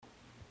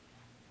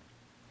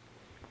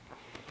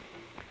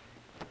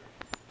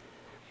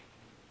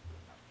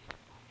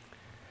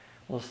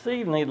Well, this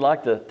evening I'd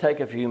like to take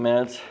a few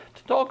minutes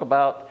to talk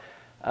about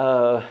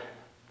a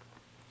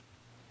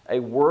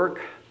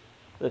work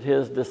that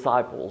his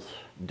disciples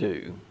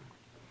do.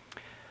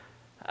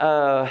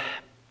 And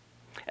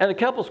a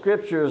couple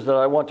scriptures that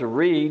I want to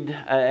read,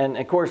 and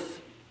of course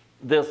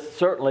this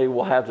certainly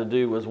will have to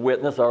do with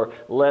witness. Our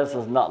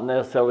lesson's not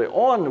necessarily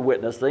on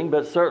witnessing,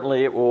 but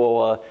certainly it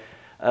will.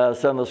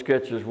 Some of the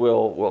scriptures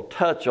will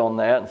touch on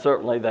that, and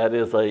certainly that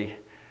is a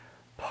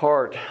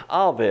part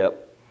of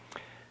it.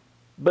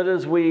 But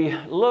as we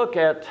look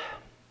at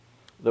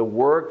the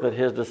work that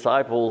his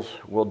disciples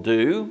will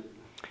do,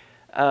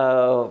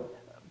 part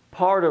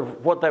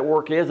of what that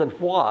work is and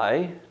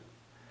why,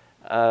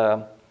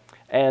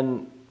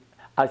 and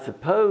I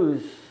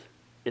suppose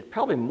it's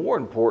probably more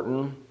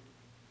important,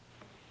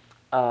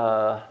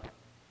 how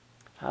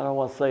do I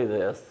want to say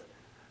this?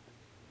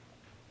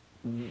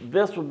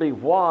 This would be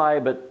why,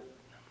 but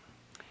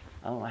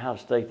I don't know how to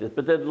state this,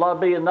 but there'd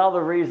be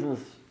another reasons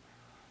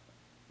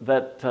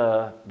that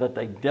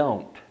they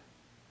don't.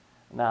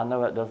 Now, I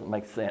know that doesn't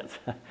make sense.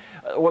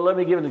 Well, let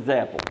me give an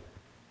example.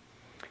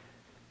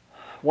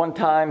 One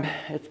time,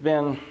 it's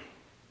been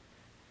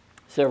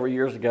several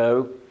years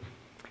ago,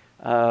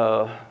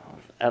 at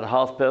a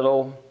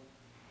hospital,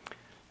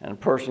 and a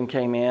person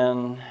came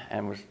in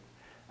and was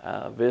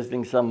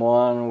visiting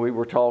someone. We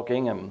were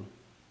talking,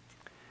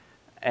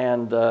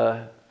 and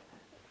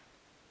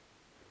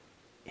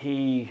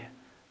he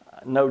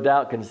no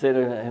doubt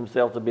considered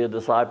himself to be a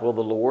disciple of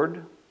the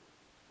Lord.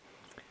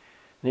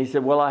 And he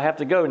said, well, I have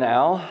to go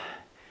now.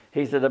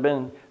 He said, I've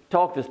been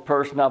talking to this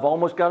person. I've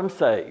almost got him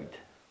saved.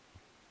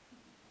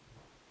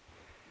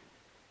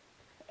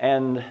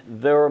 And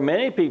there are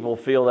many people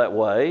feel that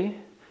way,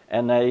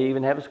 and they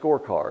even have a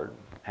scorecard.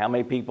 How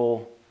many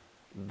people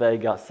they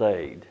got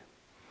saved.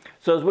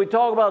 So as we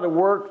talk about the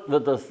work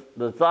that the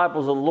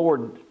disciples of the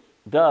Lord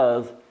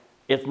does,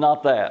 it's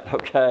not that,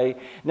 okay?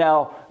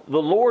 Now,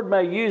 the Lord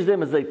may use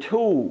them as a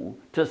tool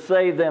to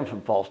save them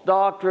from false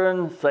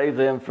doctrine, save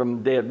them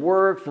from dead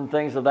works and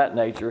things of that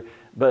nature,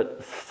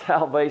 but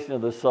salvation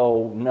of the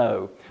soul,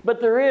 no.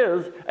 But there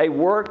is a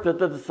work that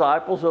the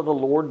disciples of the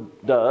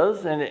Lord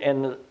does,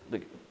 and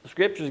the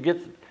Scriptures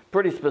gets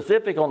pretty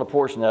specific on a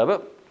portion of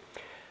it.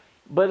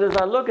 But as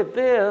I look at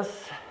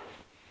this,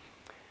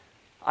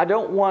 I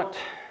don't want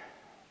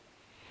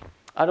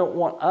any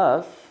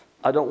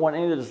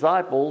of the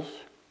disciples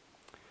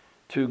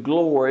to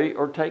glory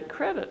or take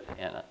credit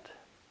in it.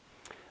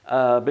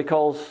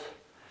 Because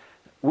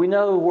we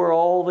know where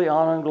all the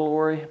honor and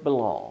glory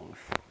belongs.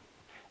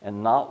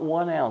 And not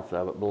 1 ounce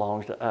of it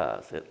belongs to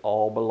us. It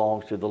all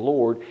belongs to the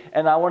Lord.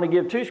 And I want to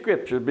give 2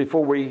 scriptures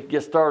before we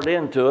get started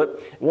into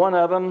it. One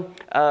of them,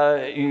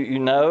 you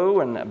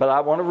know, but I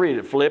want to read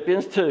it.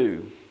 Philippians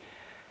 2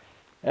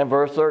 and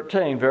verse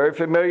 13. Very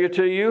familiar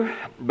to you,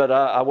 but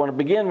I want to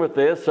begin with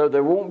this so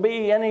there won't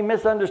be any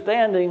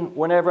misunderstanding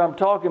whenever I'm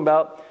talking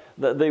about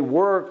the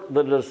work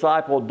that a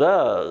disciple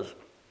does.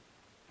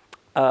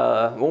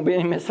 Won't be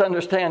any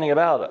misunderstanding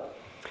about it.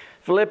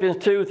 Philippians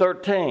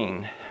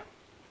 2:13.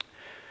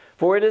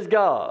 For it is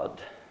God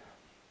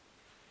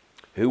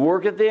who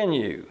worketh in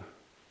you,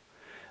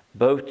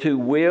 both to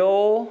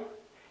will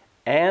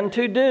and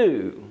to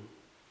do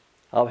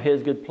of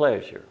his good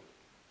pleasure.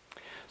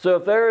 So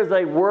if there is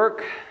a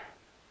work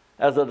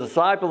as a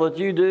disciple that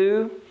you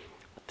do,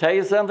 I'll tell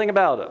you something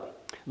about it.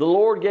 The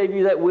Lord gave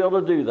you that will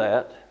to do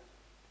that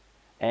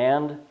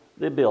and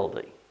the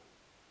ability.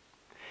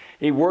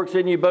 He works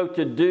in you both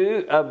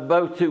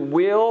to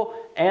will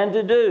and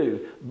to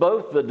do.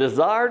 Both the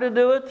desire to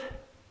do it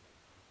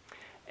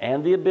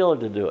and the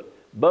ability to do it.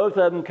 Both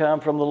of them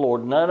come from the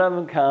Lord. None of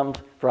them comes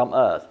from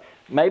us.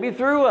 Maybe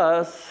through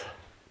us,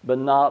 but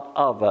not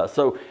of us.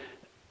 So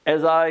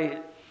as I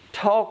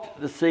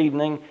talked this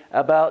evening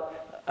about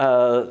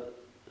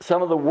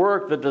some of the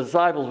work that the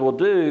disciples will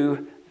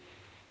do,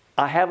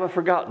 I haven't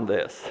forgotten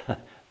this.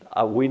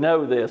 We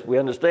know this, we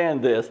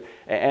understand this,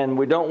 and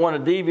we don't want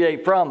to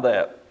deviate from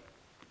that.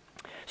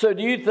 So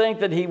do you think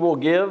that he will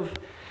give,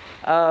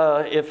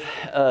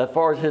 as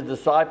far as his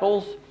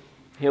disciples,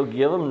 he'll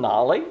give them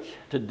knowledge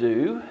to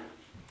do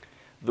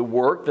the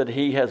work that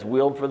he has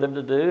willed for them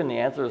to do? And the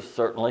answer is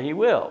certainly he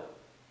will,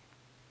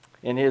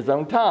 in his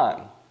own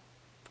time.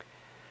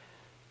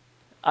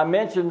 I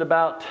mentioned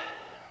about,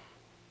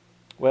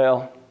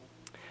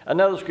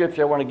 another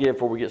scripture I want to give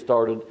before we get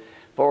started, as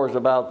far as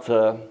about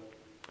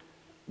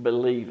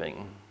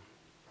believing.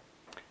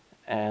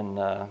 And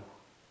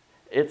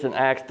it's in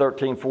Acts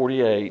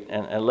 13:48.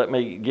 And let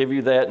me give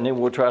you that, and then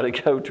we'll try to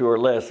go to our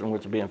lesson,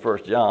 which will be in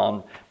 1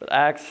 John. But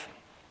Acts,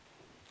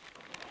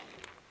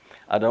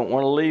 I don't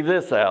want to leave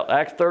this out.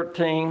 Acts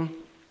 13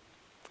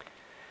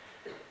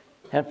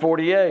 and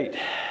 48.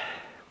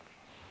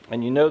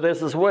 And you know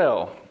this as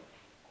well.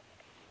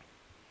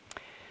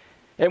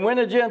 And when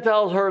the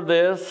Gentiles heard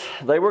this,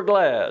 they were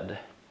glad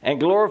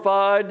and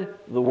glorified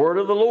the word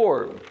of the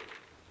Lord.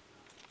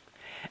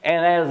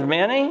 And as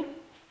many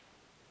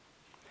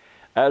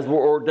as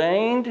were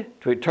ordained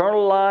to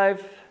eternal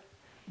life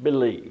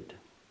believed.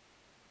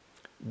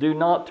 Do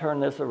not turn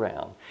this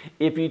around.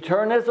 If you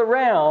turn this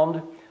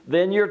around,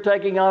 then you're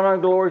taking honor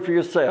and glory for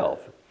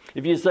yourself.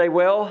 If you say,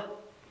 well,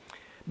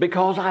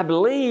 because I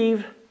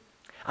believe,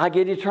 I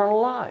get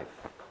eternal life.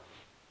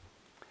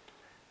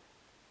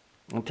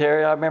 And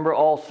Terry, I remember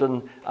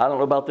Austin, I don't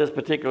know about this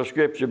particular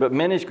scripture, but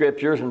many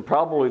scriptures, and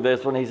probably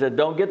this one, he said,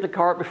 don't get the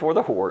cart before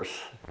the horse.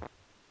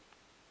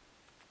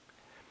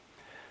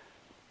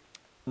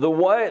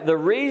 The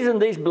reason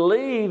these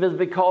believe is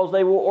because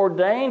they were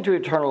ordained to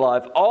eternal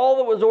life. All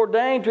that was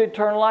ordained to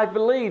eternal life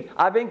believed.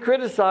 I've been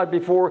criticized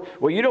before,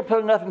 well, you don't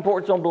put enough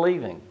importance on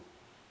believing.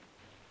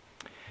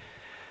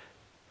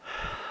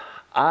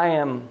 I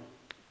am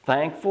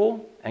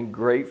thankful and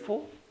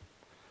grateful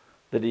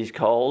that He's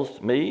calls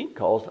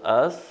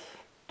us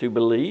to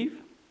believe.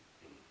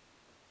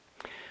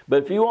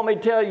 But if you want me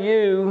to tell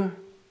you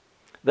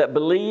that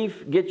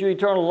belief gets you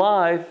eternal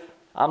life,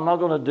 I'm not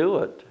going to do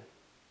it.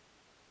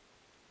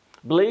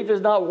 Belief is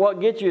not what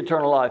gets you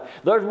eternal life.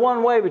 There's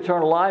one way of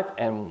eternal life,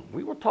 and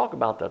we will talk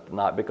about that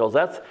tonight because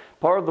that's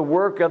part of the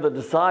work of the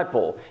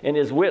disciple in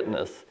his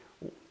witness.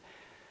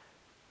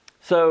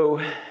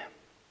 So,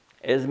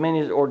 as many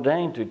as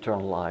ordained to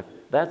eternal life,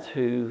 that's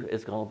who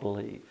is going to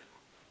believe.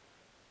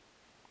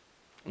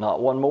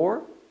 Not one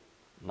more,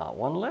 not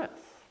one less.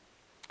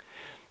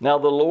 Now,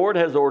 the Lord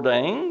has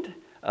ordained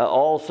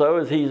also,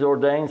 as He's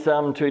ordained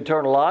some to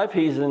eternal life,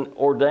 He's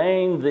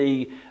ordained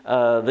the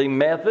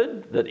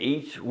method that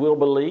each will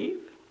believe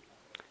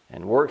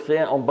and works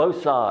in on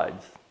both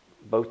sides,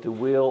 both to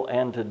will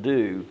and to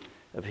do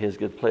of His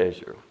good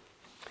pleasure.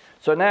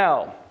 So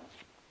now,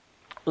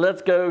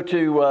 let's go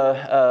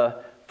to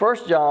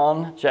 1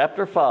 John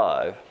chapter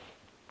 5.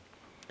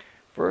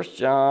 1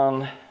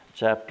 John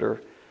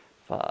chapter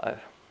 5.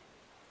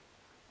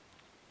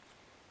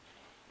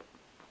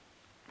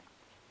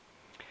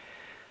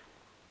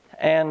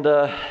 And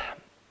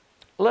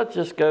let's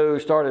just go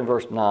start in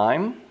verse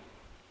 9.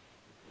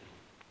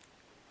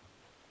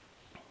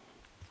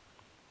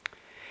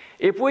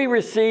 If we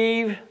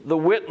receive the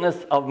witness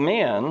of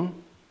men,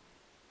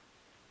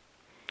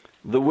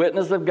 the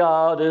witness of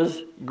God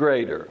is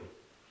greater.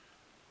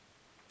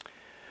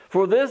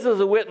 For this is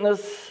a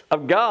witness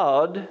of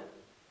God,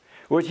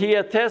 which He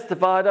hath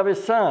testified of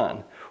His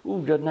Son.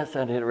 Ooh, doesn't that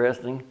sound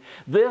interesting?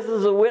 This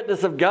is a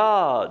witness of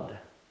God.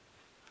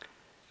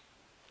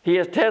 He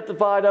has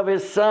testified of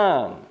His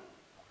Son.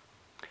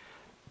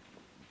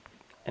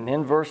 And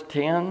in verse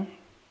 10,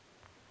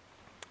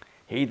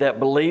 he that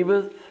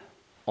believeth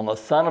on the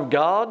Son of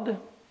God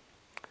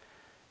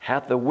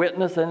hath the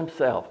witness in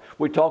himself.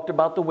 We talked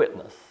about the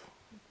witness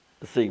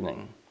this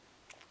evening.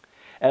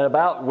 And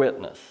about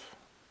witness.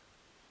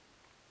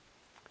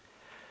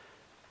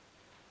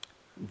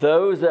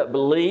 Those that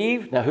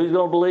believe, now who's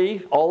going to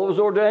believe? All those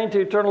ordained to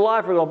eternal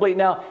life are going to believe.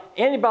 Now,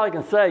 anybody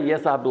can say,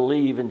 yes, I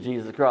believe in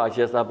Jesus Christ.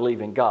 Yes, I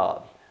believe in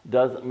God.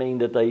 Doesn't mean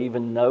that they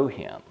even know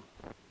Him.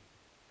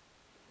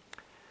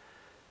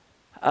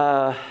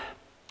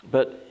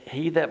 But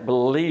he that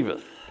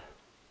believeth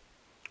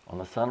on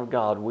the Son of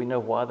God, we know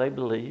why they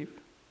believe,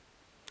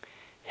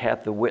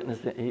 hath the witness.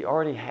 He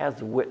already has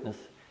the witness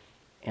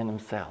in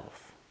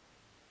himself.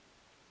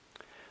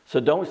 So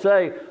don't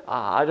say,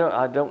 I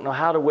don't know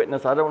how to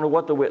witness. I don't know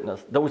what to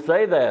witness. Don't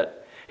say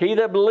that. He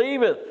that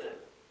believeth,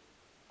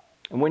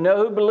 and we know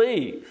who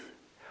believes,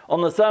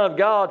 on the Son of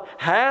God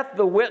hath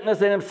the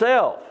witness in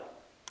himself.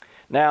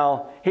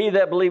 Now, he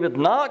that believeth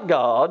not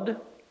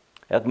God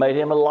hath made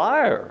him a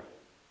liar,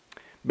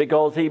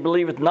 because he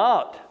believeth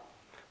not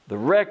the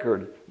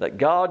record that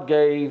God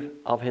gave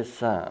of His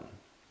Son.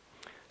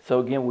 So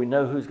again, we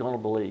know who's going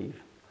to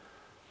believe.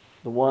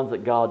 The ones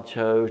that God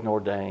chose and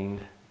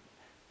ordained.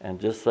 And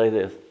just say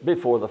this,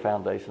 before the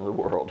foundation of the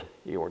world,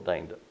 He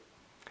ordained it.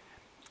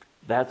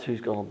 That's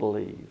who's going to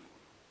believe.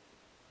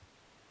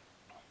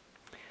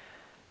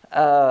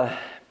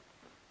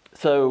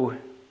 So,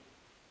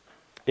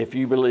 if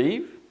you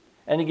believe,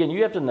 and again,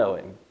 you have to know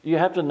Him. You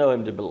have to know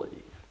Him to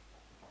believe.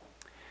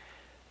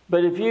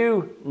 But if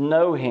you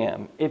know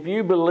Him, if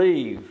you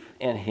believe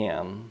in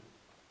Him,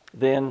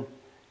 then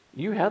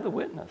you have the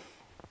witness.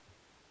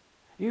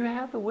 You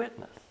have the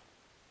witness.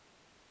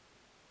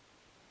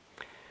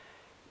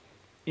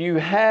 You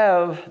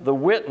have the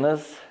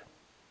witness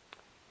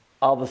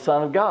of the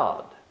Son of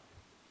God.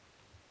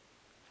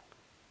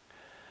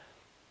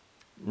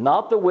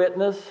 Not the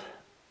witness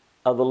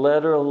of the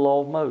letter of the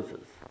law of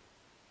Moses.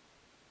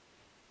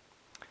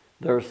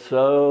 There are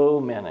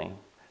so many,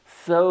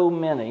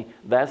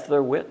 that's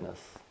their witness.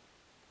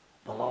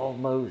 The law of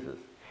Moses.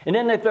 And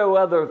then they throw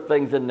other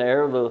things in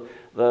there, or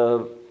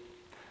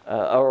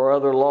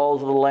other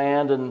laws of the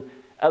land and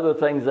other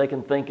things they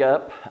can think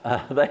up.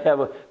 They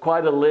have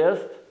quite a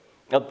list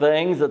of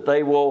things that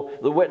they will,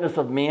 the witness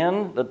of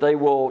men, that they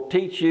will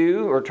teach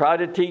you or try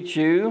to teach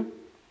you.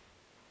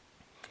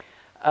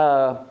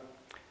 But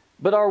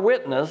our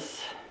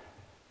witness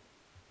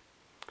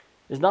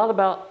is not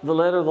about the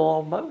letter of the law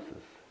of Moses.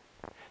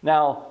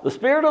 Now, the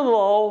spirit of the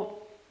law,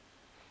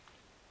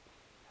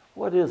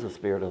 what is the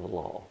spirit of the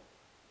law?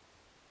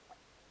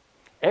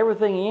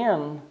 Everything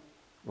in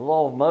The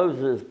law of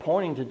Moses is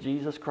pointing to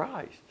Jesus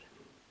Christ.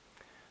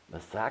 The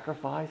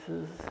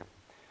sacrifices,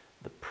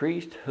 the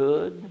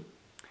priesthood,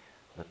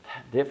 the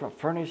different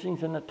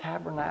furnishings in the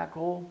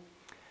tabernacle,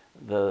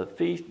 the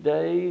feast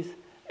days,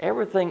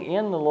 everything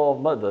in the law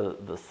of Moses,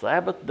 the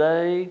Sabbath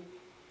day,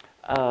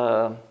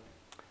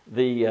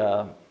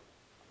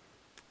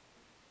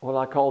 what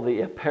I call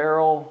the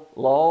apparel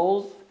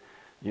laws.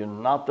 You're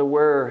not to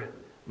wear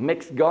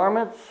mixed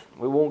garments.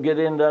 We won't get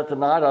into that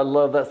tonight. I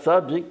love that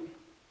subject.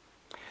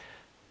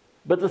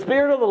 But the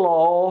spirit of the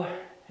law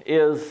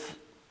is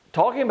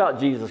talking about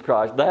Jesus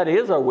Christ. That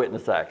is our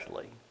witness,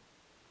 actually.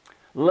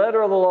 The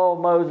letter of the law of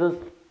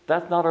Moses,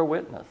 that's not our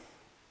witness.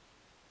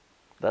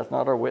 That's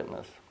not our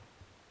witness.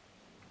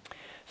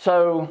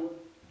 So,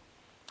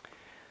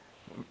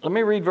 let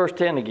me read verse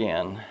 10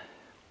 again.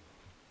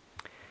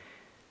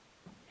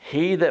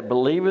 He that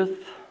believeth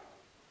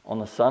on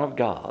the Son of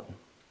God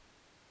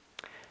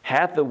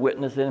hath the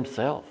witness in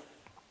himself.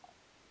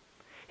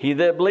 He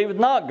that believeth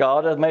not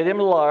God hath made him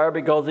a liar,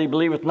 because he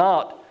believeth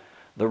not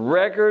the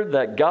record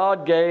that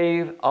God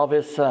gave of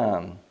his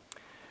Son.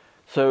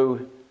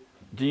 So,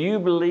 do you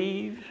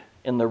believe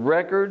in the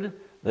record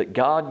that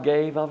God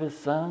gave of his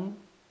Son?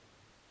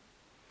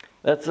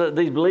 That's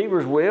these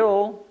believers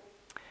will.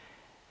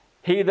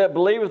 He that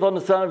believeth on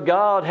the Son of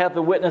God hath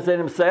the witness in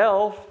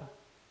himself.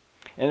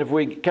 And if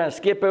we kind of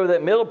skip over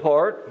that middle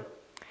part,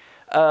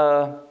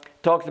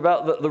 talks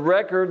about the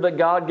record that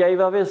God gave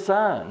of his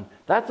Son.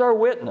 That's our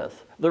witness.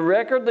 The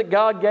record that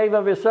God gave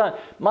of his Son.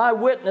 My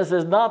witness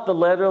is not the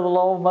letter of the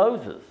law of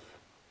Moses.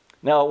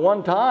 Now, at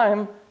one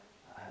time,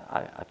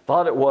 I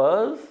thought it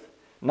was.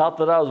 Not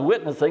that I was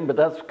witnessing, but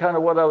that's kind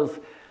of what I was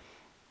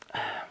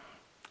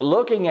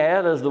looking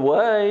at as the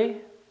way.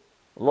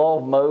 Law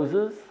of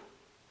Moses.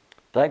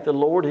 Thank the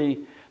Lord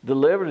he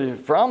delivered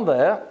it from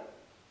that.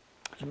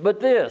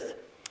 But this,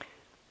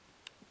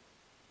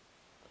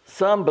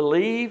 some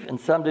believe and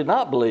some did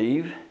not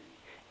believe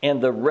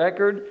in the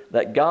record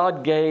that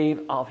God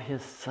gave of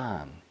his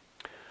Son.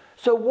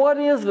 So what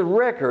is the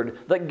record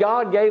that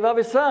God gave of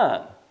his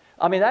Son?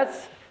 I mean,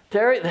 that's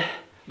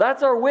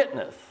our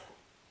witness.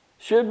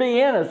 Should be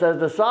in us as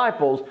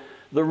disciples.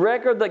 The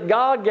record that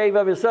God gave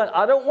of his Son.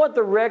 I don't want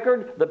the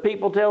record that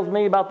people tells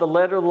me about the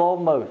letter of the law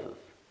of Moses.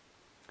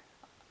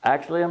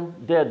 Actually,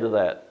 I'm dead to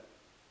that.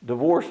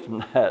 Divorced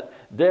from that.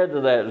 Dead to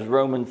that, as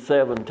Romans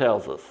 7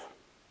 tells us.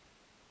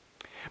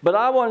 But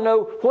I want to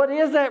know, what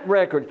is that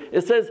record?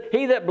 It says,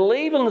 he that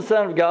believes in the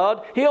Son of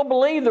God, he'll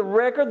believe the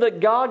record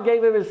that God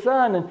gave of his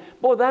Son. And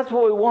boy, that's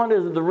what we want,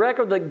 is the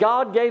record that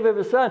God gave of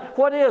his Son.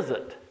 What is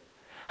it?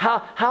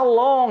 How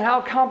long,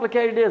 how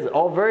complicated is it?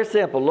 Oh, very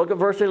simple. Look at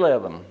verse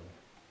 11.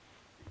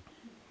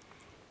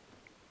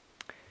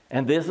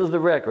 And this is the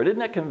record. Isn't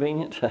that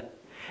convenient?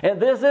 And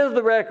this is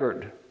the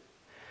record,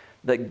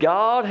 that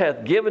God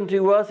hath given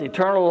to us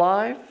eternal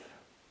life,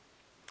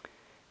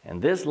 and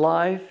this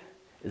life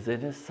is in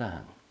his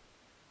Son.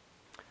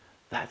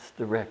 That's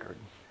the record.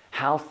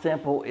 How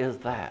simple is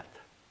that?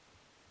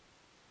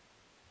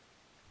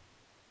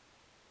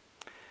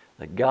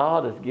 That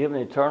God has given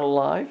eternal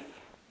life,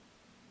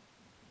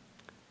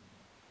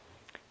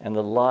 and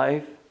the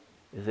life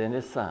is in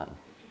his Son.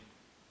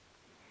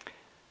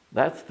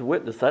 That's the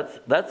witness.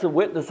 That's the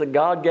witness that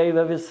God gave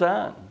of his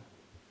Son.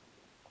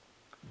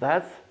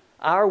 That's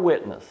our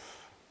witness.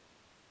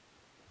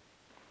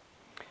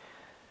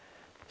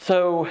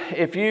 So,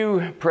 if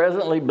you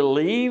presently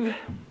believe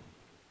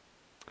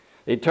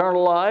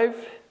eternal life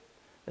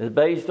is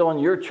based on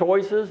your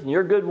choices and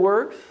your good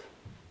works,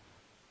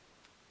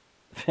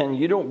 then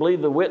you don't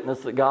believe the witness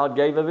that God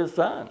gave of his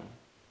Son.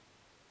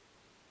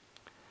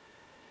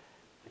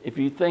 If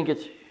you think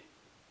it's...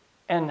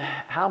 And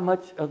how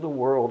much of the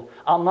world...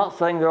 I'm not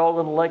saying they're all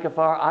in the lake of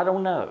fire. I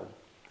don't know.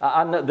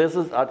 I know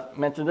I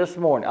mentioned this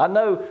morning. I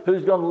know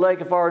who's going to the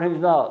lake of fire and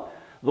who's not.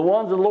 The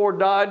ones the Lord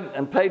died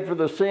and paid for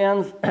their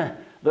sins,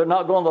 they're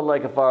not going to the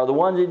lake of fire. The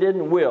ones he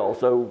didn't will.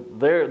 So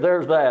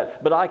there's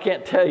that. But I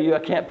can't tell you, I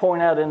can't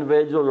point out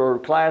individuals or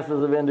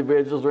classes of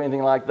individuals or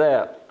anything like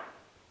that.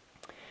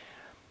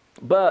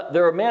 But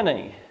there are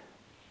many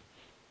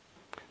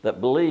that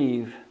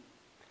believe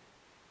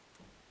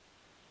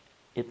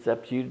it's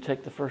up to you to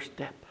take the first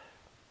step.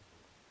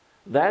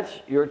 That's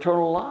your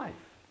eternal life.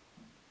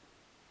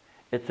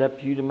 It's up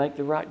to you to make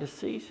the right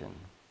decision.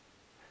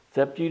 It's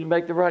up to you to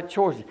make the right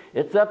choices.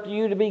 It's up to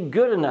you to be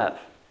good enough.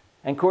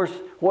 And of course,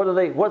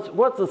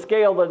 what's the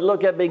scale that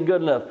look at being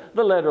good enough?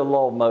 The letter of the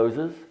law of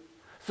Moses.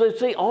 So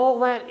see, all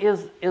that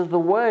is the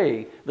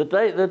way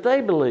that they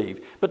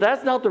believe. But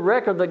that's not the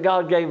record that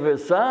God gave of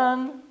his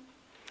Son.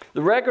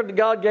 The record that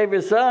God gave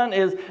his Son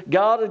is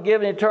God has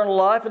given eternal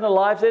life, and the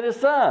life's in his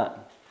Son.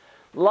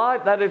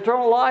 That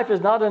eternal life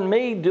is not in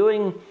me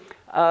doing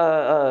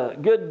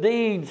good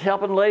deeds,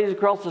 helping ladies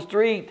across the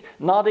street,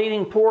 not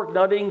eating pork,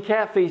 not eating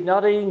catfish,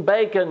 not eating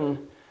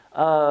bacon,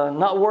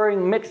 not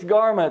wearing mixed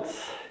garments,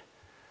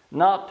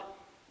 not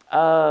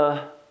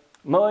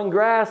mowing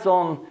grass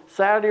on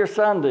Saturday or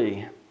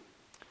Sunday.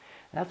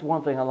 That's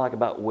one thing I like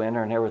about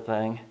winter and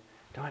everything.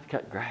 Don't have to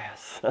cut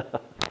grass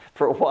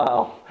for a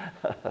while.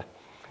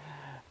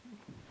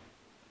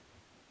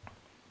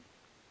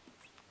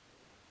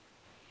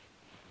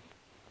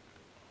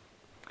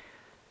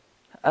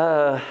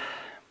 But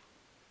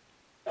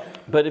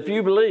if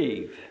you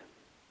believe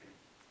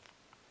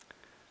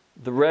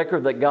the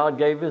record that God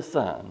gave His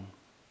Son,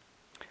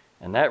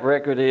 and that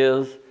record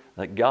is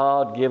that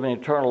God given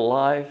eternal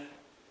life,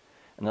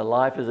 and the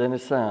life is in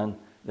His Son,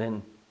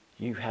 then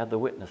you have the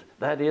witness.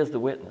 That is the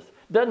witness.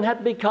 Doesn't have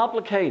to be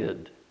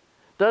complicated.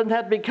 Doesn't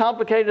have to be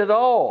complicated at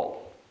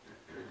all.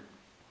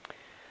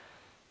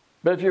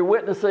 But if you're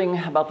witnessing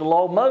about the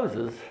law of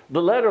Moses,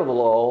 the letter of the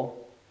law,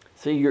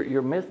 see,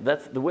 you're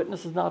that's the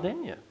witness is not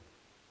in you.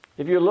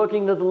 If you're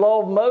looking at the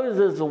law of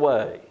Moses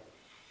away.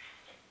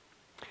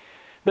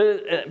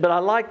 But I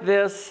like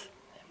this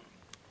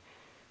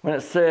when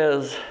it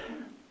says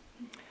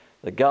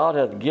that God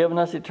hath given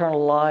us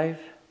eternal life,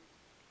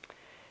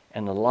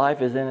 and the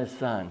life is in His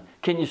Son.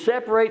 Can you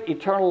separate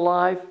eternal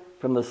life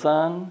from the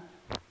Son?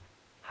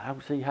 I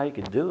don't see how you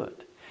could do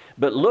it.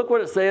 But look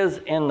what it says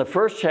in the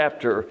first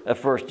chapter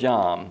of 1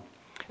 John.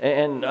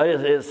 And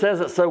it says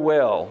it so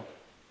well.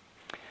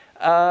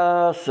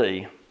 Let's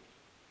see.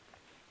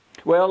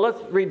 Well, let's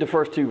read the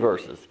first two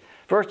verses.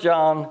 1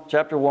 John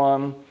chapter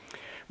 1,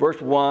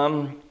 verse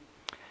 1.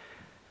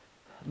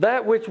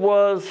 That which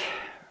was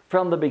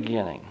from the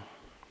beginning,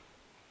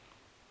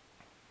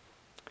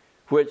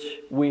 which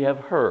we have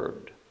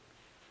heard,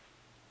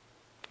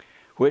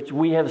 which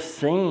we have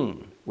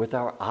seen with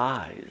our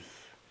eyes.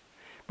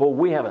 But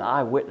we have an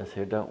eyewitness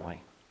here, don't we?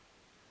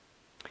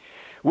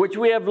 Which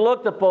we have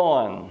looked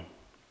upon,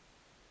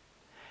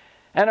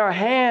 and our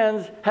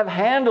hands have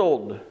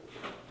handled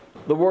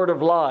the word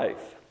of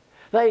life.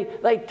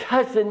 They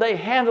touched Him, they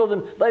handled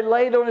Him, they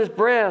laid on His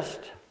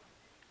breast.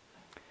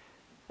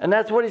 And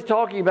that's what He's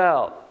talking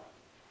about.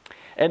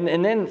 And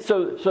then,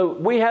 so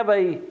we have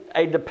a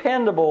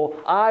dependable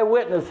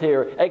eyewitness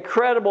here, a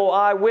credible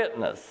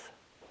eyewitness.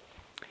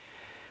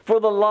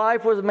 For the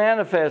life was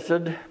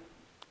manifested,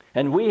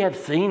 and we have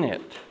seen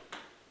it,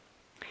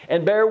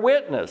 and bear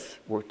witness.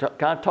 We're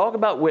kind of talking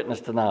about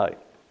witness tonight.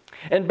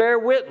 And bear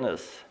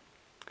witness,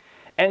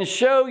 and going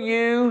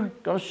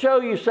to show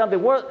you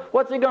something.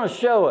 What's He going to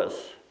show us?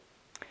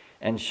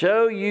 And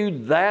show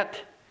you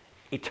that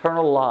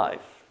eternal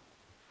life,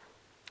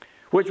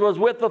 which was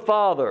with the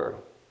Father,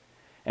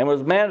 and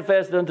was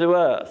manifested unto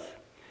us.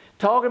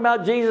 Talking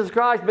about Jesus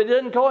Christ, but He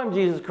didn't call Him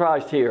Jesus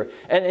Christ here.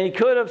 And He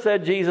could have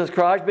said Jesus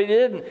Christ, but He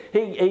didn't.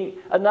 He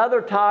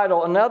another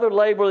title, another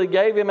label He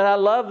gave Him, and I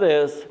love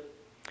this.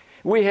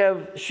 We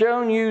have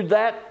shown you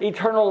that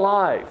eternal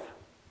life.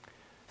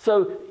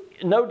 So,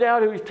 no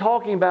doubt who He's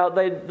talking about,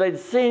 they'd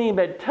seen Him,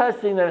 they'd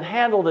touched Him, they'd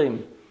handled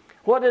Him.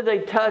 What did they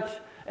touch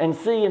and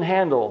see and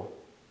handle?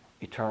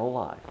 Eternal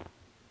life.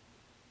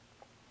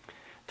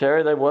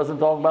 Terry, they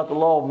wasn't talking about the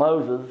law of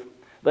Moses.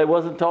 They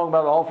wasn't talking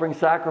about offering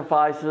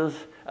sacrifices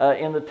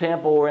in the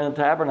temple or in the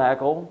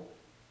tabernacle.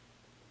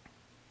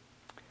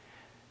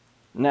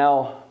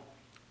 Now,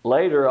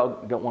 later, I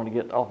don't want to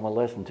get off my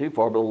lesson too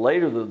far, but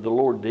later the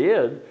Lord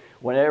did,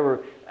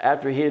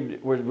 after He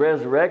was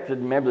resurrected,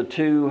 remember the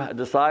two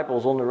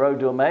disciples on the road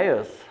to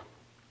Emmaus,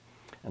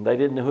 and they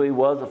didn't know who He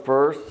was at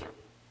first.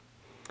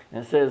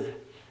 And it says,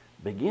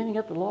 beginning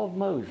at the law of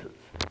Moses,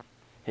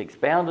 He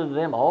expounded to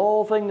them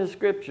all things in the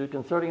Scripture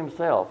concerning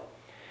Himself.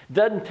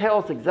 Doesn't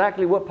tell us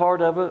exactly what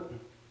part of it,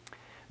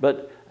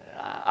 but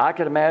I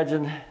could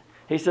imagine.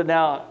 He said,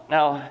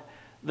 now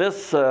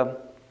this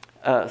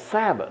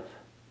Sabbath,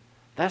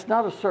 that's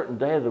not a certain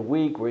day of the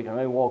week where you can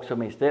only walk so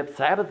many steps.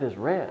 Sabbath is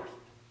rest.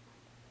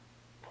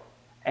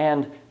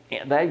 And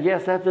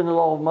yes, that's in the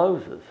law of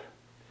Moses.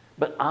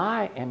 But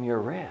I am your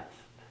rest.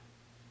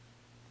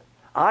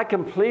 I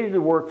completed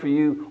the work for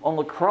you on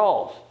the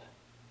cross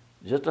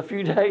just a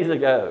few days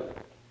ago.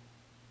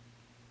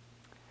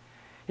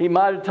 He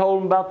might have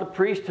told them about the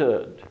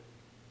priesthood.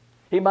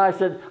 He might have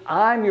said,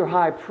 I'm your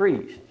high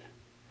priest.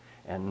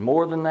 And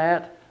more than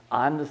that,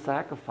 I'm the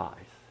sacrifice.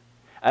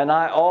 And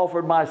I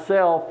offered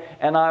myself,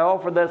 and I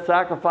offered that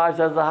sacrifice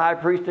as the high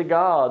priest to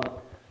God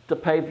to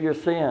pay for your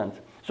sins.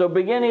 So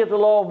beginning at the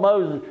law of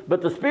Moses,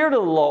 but the spirit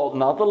of the law,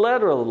 not the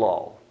letter of the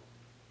law.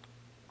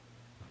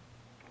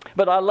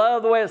 But I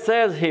love the way it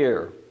says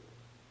here.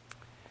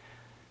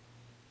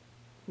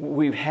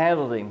 We've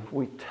handled Him.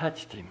 We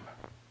touched Him.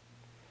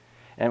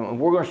 And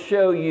we're going to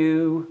show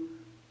you,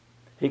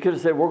 He could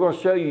have said, we're going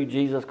to show you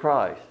Jesus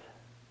Christ.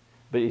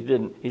 But He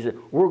didn't. He said,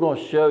 we're going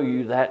to show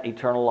you that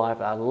eternal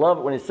life. I love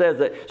it when He says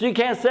that. So you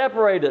can't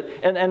separate it.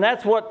 And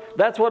that's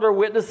what our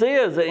witness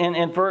is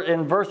in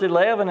verse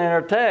 11 in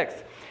our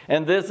text.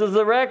 And this is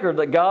the record,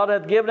 that God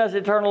hath given us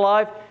eternal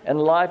life,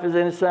 and life is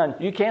in His Son.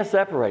 You can't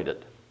separate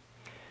it.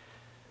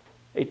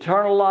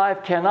 Eternal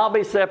life cannot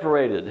be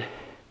separated.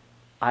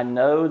 I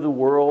know the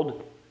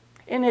world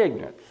in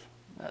ignorance.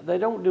 They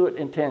don't do it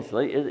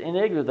intentionally. In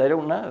ignorance, they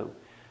don't know.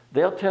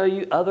 They'll tell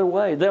you other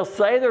ways. They'll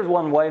say there's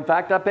one way. In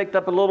fact, I picked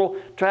up a little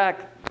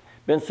tract,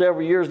 been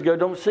several years ago,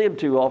 don't see them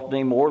too often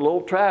anymore, a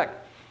little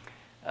tract.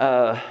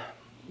 The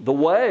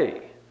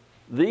way.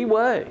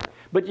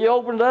 But you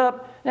open it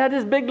up, and had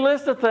this big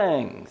list of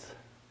things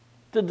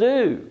to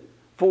do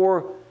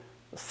for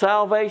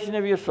salvation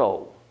of your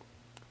soul,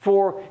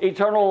 for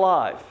eternal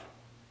life.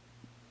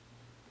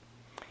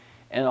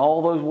 and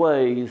all those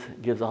ways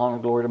gives honor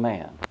and glory to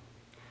man.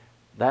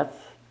 That's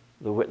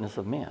the witness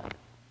of men.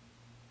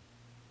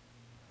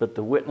 But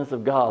the witness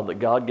of God, that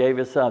God gave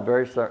His Son,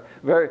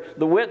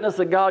 the witness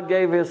that God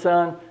gave His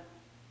Son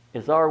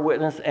is our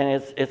witness,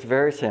 and it's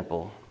very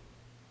simple.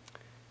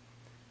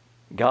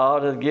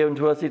 God has given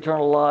to us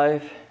eternal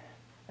life,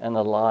 and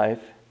the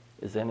life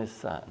is in His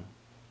Son.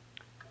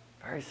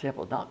 Very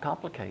simple, not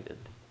complicated.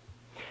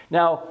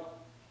 Now,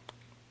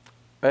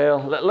 well,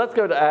 let's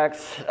go to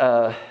Acts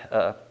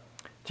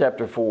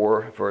chapter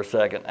 4 for a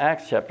second.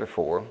 Acts chapter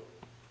 4.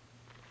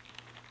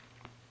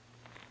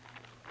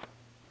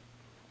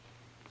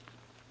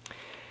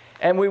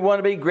 And we want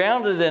to be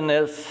grounded in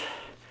this,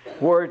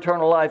 where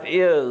eternal life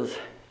is,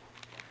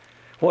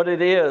 what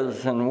it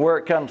is, and where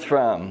it comes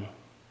from.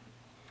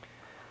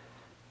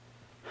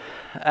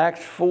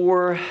 Acts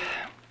 4.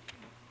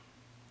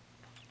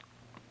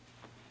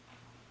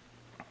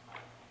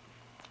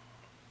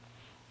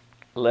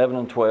 (11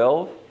 and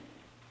 12).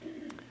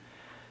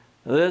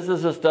 This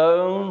is a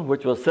stone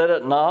which was set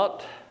at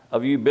naught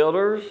of you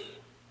builders,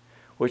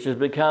 which has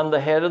become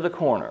the head of the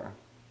corner.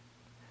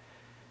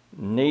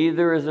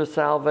 Neither is there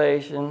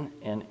salvation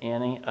in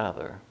any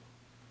other.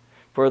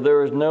 For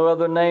there is no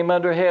other name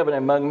under heaven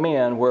among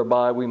men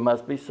whereby we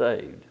must be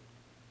saved.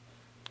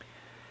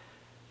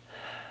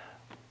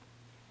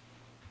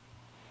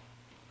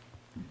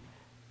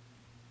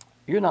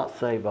 You're not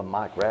saved by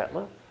Mike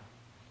Ratliff.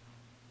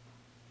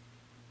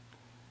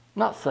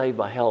 Not saved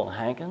by Helen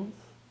Hankins.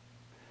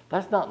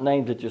 That's not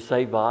names that you're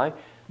saved by.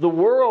 The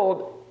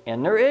world,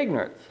 in their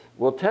ignorance,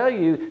 will tell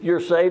you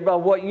you're saved by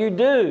what you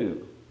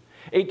do.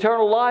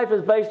 Eternal life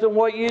is based on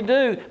what you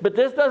do. But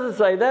this doesn't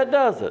say that,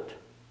 does it?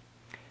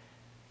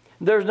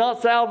 There's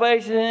not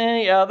salvation in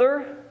any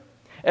other,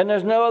 and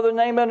there's no other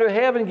name under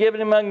heaven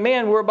given among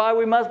men whereby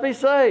we must be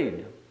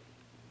saved.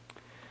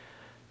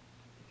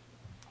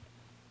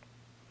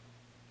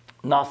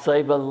 Not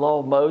saved by the law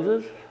of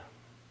Moses.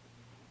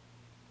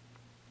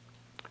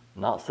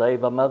 Not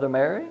saved by Mother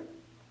Mary.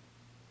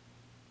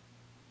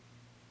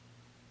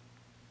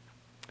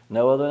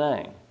 No other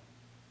name.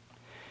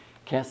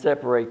 Can't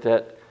separate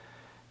that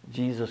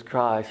Jesus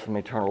Christ from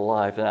eternal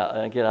life.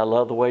 And again, I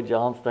love the way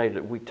John stated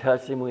it. We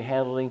touched Him, we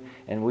handled Him,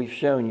 and we've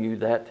shown you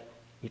that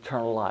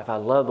eternal life. I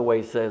love the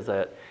way He says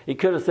that. He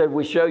could have said,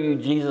 we show you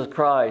Jesus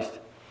Christ.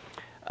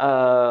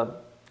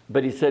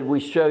 But He said, we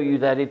show you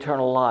that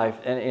eternal life.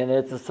 And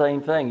it's the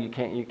same thing.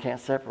 You can't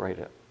separate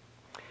it.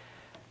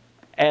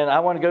 And I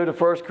want to go to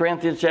 1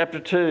 Corinthians chapter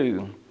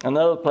 2.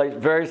 Another place,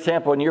 very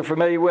simple, and you're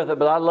familiar with it,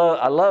 but I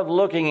love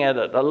looking at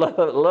it. I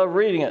love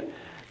reading it.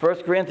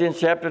 1 Corinthians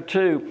chapter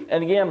 2.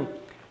 And again,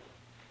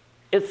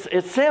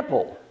 it's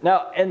simple.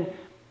 Now, and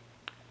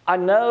I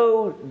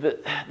know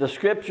that the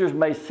scriptures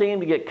may seem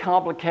to get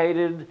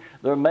complicated.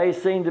 There may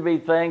seem to be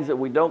things that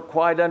we don't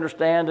quite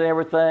understand and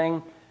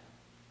everything.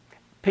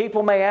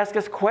 People may ask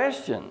us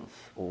questions.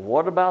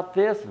 What about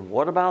this and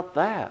what about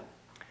that?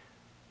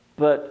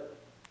 But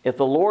if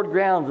the Lord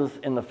grounds us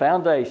in the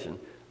foundation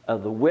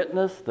of the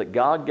witness that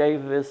God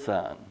gave of His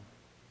Son,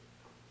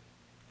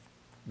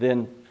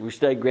 then we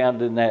stay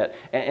grounded in that.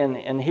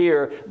 And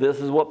here, this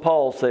is what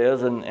Paul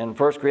says in 1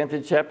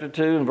 Corinthians chapter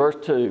 2 and verse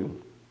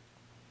 2.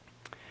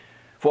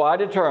 For I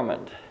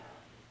determined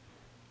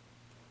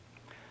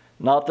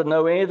not to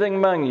know anything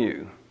among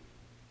you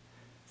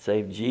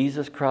save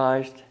Jesus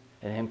Christ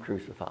and Him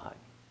crucified.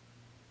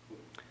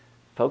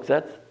 Folks,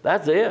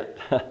 that's it.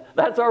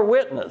 That's our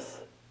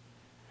witness.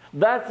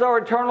 That's our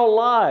eternal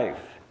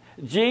life.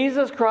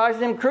 Jesus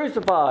Christ and Him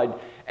crucified.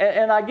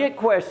 And I get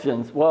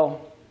questions.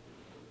 Well,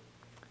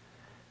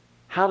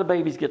 how do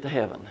babies get to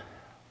heaven?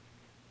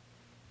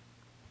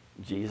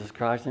 Jesus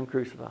Christ and Him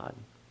crucified.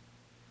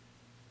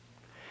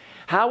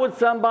 How would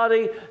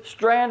somebody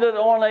stranded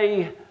on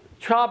a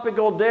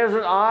tropical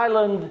desert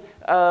island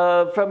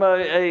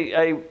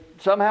from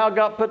somehow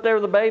got put there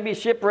with a baby,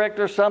 shipwrecked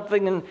or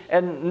something,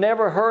 and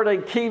never heard a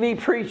TV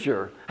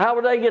preacher? How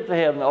would they get to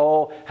heaven?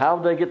 Oh, how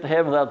would they get to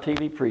heaven without a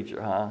TV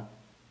preacher, huh?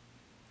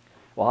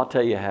 Well, I'll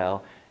tell you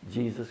how.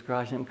 Jesus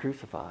Christ and Him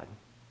crucified.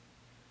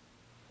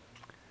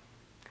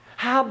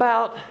 How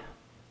about,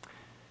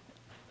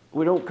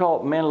 we don't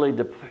call it mentally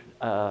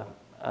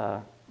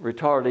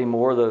retarded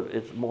anymore.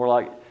 It's more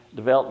like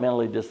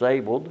developmentally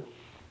disabled.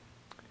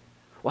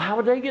 Well, how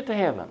would they get to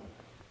heaven?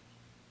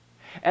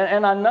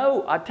 And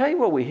I tell you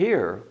what we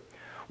hear.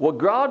 Well,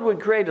 God would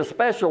create a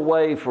special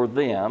way for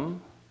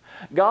them.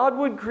 God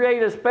would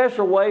create a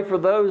special way for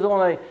those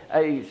on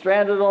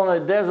stranded on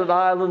a desert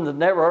island that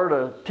never heard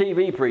a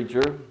TV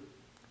preacher.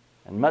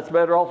 And much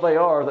better off they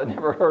are that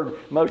never heard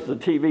most of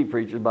the TV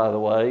preachers, by the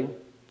way.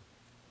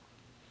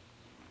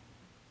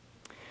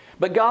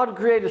 But God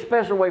created a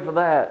special way for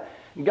that.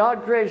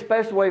 God created a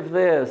special way for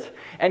this.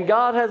 And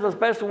God has a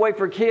special way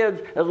for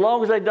kids. As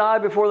long as they die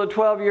before they're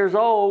 12 years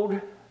old,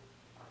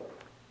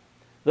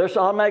 they're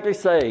automatically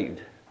saved.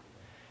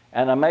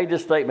 And I made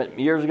this statement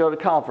years ago at a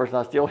conference, and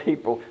I still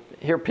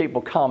hear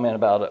people comment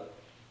about it.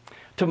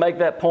 To make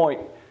that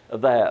point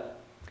of that.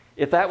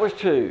 If that was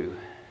true,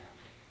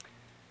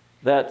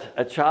 that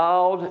a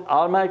child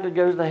automatically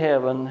goes to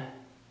heaven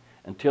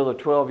until they're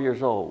 12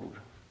 years old.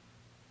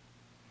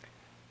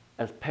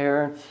 As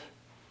parents,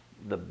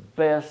 the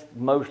best,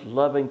 most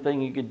loving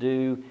thing you could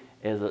do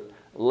is at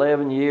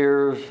 11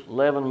 years,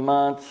 11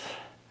 months,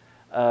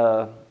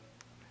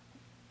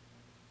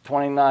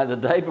 29, the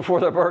day before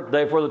their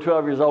birthday, before they're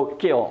 12 years old,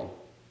 kill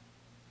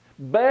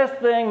them.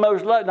 Best thing,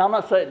 most loving. Now, I'm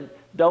not saying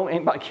don't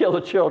anybody kill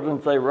the children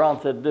and say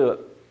Ron said do it.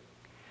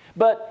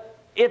 But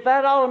if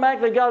that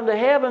automatically got them to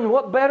heaven,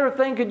 what better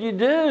thing could you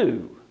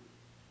do?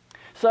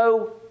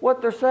 So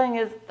what they're saying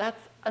is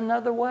that's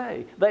another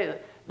way.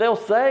 They'll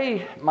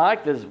say,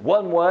 Mike, there's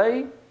one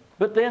way,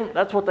 but then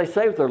that's what they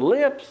say with their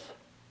lips.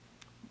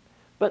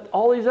 But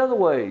all these other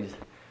ways,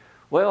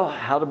 well,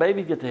 how do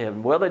babies get to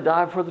heaven? Well, they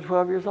die before they're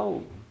 12 years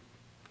old.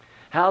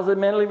 How's a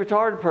mentally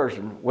retarded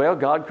person? Well,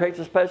 God creates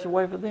a special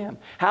way for them.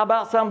 How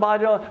about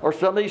somebody or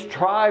some of these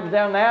tribes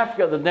down in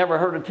Africa that never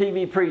heard a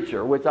TV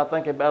preacher, which I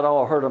think about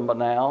all heard them by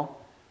now.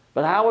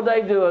 But how would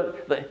they do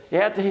it?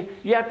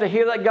 You have to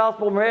hear that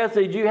gospel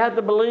message. You have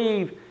to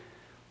believe.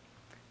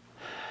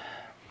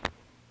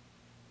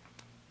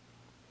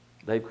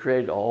 They've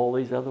created all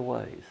these other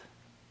ways.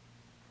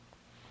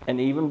 And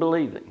even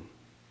believing.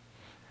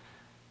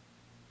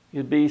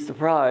 You'd be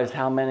surprised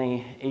how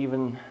many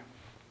even,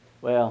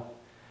 that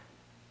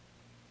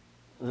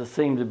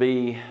seem to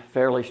be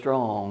fairly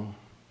strong,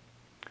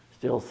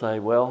 still say,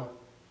 well,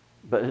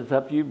 but it's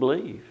up to you to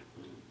believe.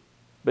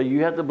 But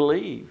you have to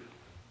believe.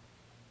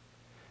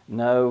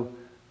 No,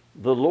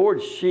 the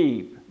Lord's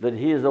sheep that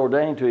He has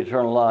ordained to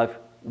eternal life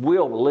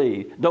will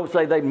believe. Don't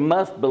say they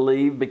must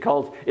believe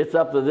because it's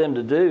up to them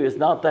to do. It's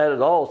not that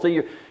at all.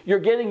 See, you're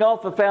getting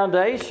off the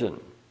foundation.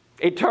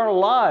 Eternal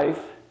life,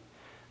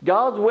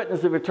 God's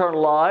witness of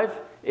eternal life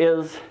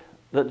is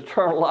that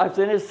eternal life's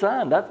in His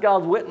Son. That's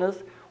God's witness.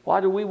 Why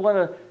do we want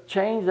to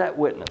change that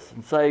witness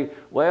and say,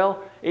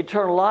 well,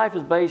 eternal life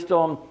is based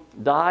on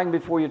dying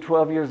before you're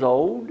 12 years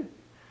old,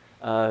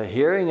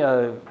 hearing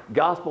a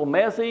gospel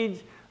message,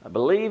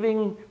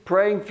 believing,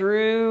 praying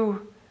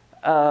through,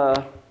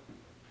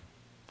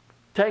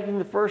 taking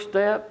the first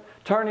step,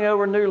 turning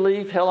over a new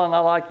leaf. Helen, I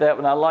like that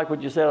one. I like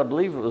what you said. I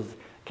believe it was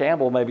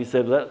Campbell maybe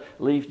said that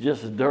leaf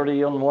just as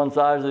dirty on one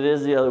side as it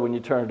is the other when you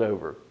turn it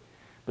over.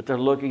 But they're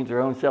looking at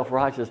their own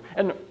self-righteousness.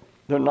 And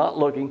they're not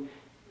looking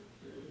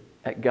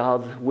at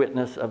God's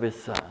witness of His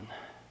Son.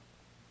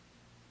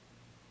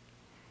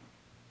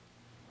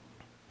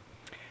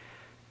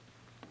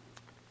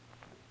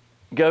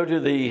 Go to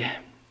the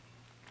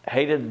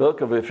hated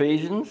book of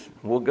Ephesians.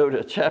 We'll go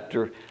to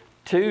chapter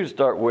 2 to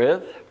start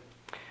with.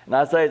 And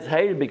I say it's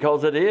hated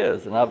because it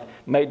is. And I've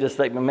made this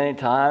statement many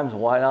times.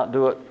 Why not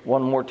do it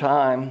one more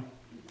time?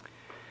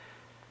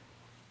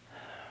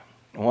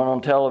 One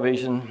on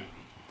television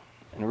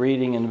and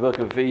reading in the book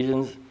of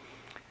Ephesians.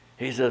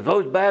 He says, if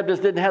those Baptists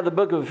didn't have the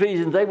book of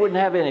Ephesians, they wouldn't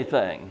have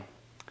anything.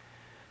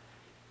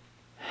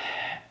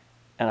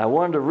 And I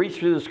wanted to reach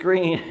through the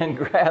screen and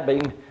grab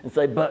him and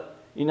say,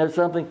 but you know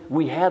something?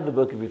 We have the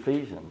book of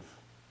Ephesians.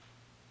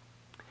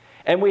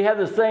 And we have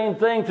the same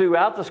thing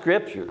throughout the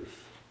Scriptures.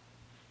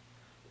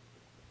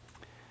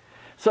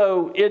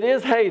 So it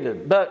is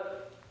hated.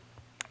 But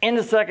in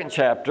the second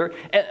chapter,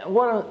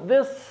 and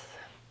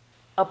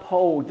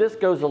this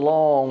goes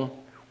along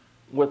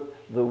with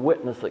the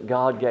witness that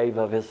God gave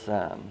of His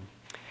Son.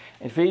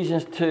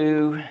 Ephesians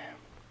 2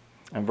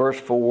 and verse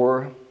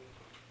 4.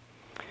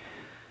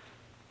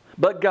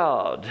 But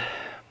God,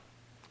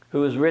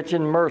 who is rich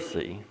in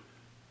mercy,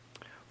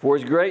 for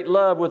His great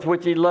love with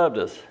which He loved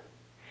us,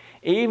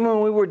 even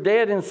when we were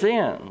dead in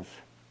sins,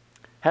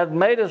 hath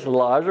made us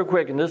alive or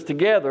quickened us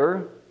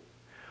together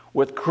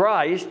with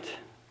Christ.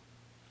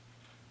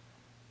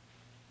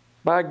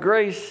 By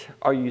grace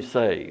are you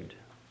saved.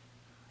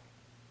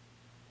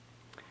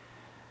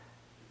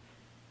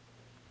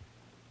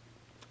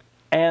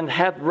 And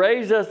hath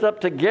raised us up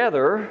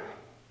together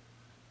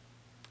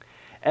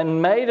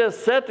and made us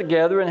sit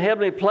together in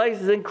heavenly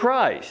places in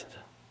Christ.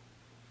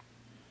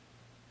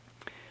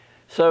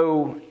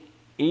 So,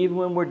 even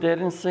when we're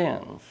dead in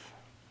sins,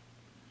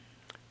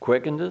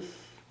 quickened us,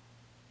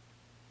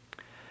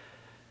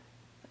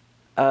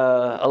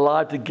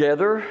 alive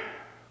together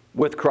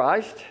with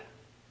Christ.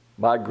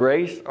 By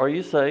grace are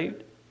you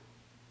saved.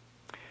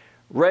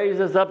 Raised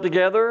us up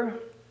together,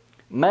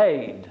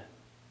 made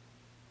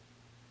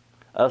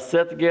us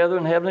sit together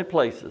in heavenly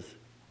places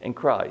in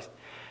Christ.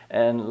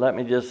 And let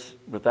me just,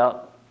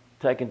 without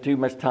taking too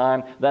much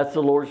time, that's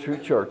the Lord's true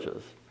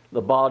churches,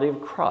 the body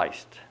of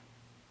Christ.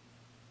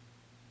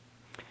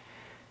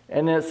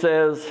 And it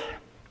says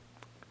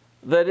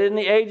that in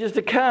the ages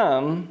to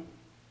come,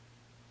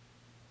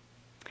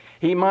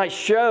 He might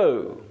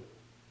show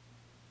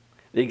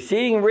the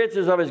exceeding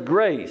riches of His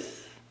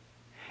grace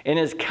and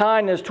His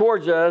kindness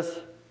towards us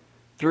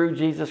through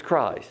Jesus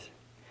Christ.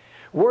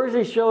 Where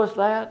does He show us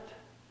that?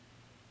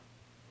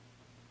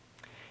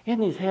 In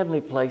these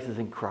heavenly places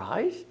in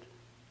Christ.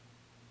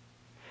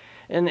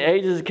 In the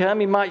ages to come,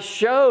 He might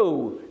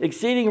show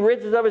exceeding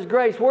riches of His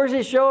grace. Where does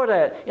He show it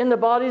at? In the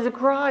bodies of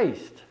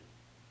Christ.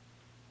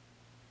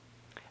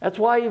 That's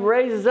why He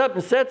raises up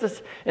and sets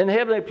us in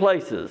heavenly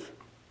places.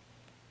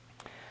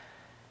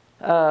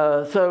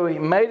 So He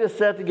made us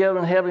set together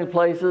in heavenly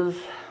places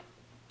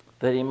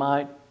that He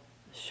might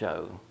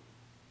show.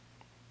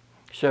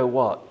 Show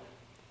what?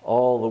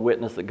 All the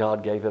witness that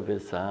God gave of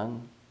His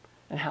Son,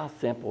 and how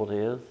simple it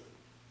is.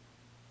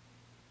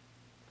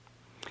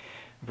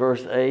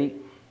 Verse 8,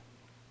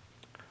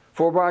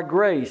 for by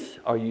grace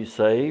are you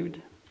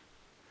saved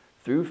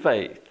through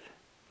faith,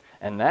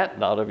 and that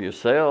not of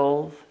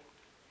yourselves,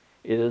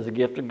 it is a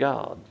gift of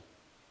God,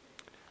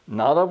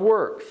 not of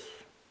works,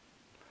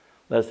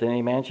 lest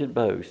any man should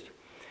boast.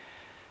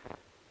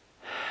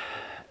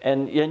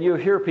 And you'll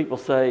hear people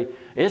say,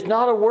 it's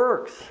not of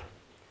works.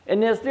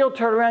 And they'll still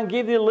turn around and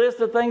give you a list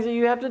of things that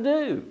you have to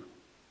do.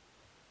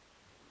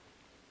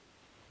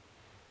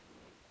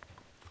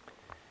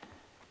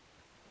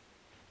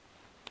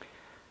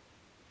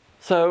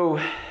 So,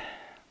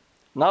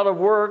 not of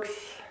works,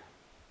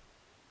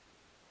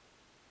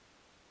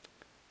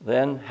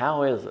 then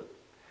how is it?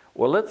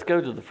 Well, let's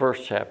go to the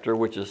first chapter,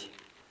 which is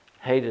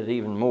hated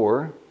even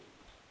more.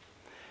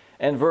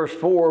 And verse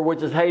 4,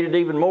 which is hated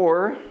even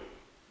more.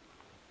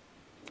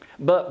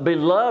 But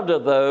beloved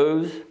of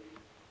those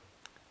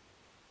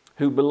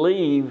who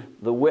believe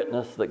the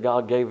witness that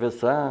God gave His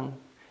Son,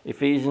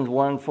 Ephesians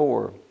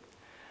 1:4,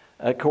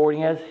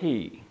 according as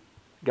He,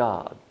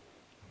 God,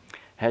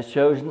 has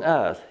chosen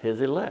us,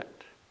 His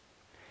elect,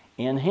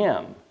 in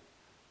Him,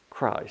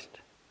 Christ,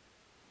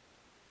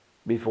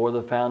 before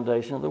the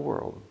foundation of the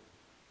world,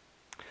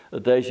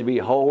 that they should be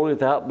holy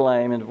without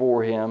blame and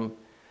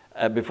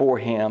before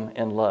Him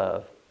in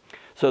love.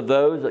 So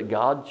those that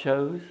God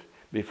chose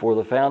before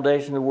the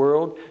foundation of the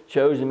world,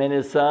 chose Him in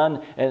His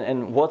Son.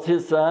 And what's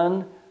His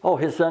Son? Oh,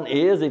 His Son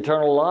is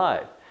eternal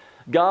life.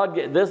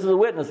 This is a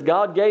witness.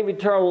 God gave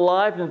eternal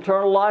life, and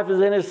eternal life is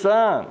in His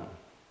Son.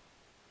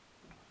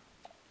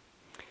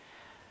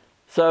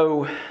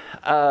 So,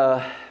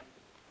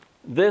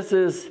 this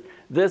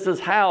is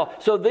how.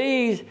 So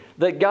these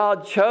that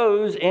God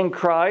chose in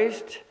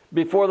Christ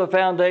before the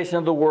foundation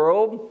of the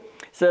world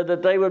said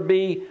that they would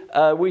be,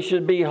 we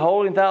should be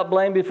holy without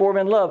blame before Him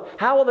in love.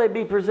 How will they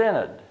be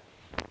presented?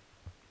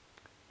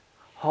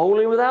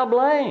 Holy without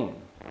blame.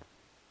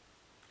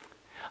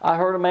 I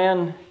heard a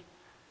man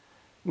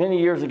many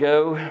years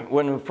ago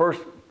when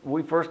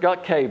we first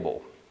got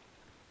cable.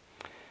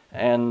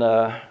 And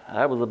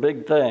that was a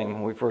big thing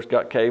when we first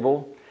got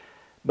cable.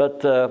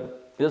 But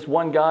this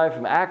one guy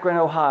from Akron,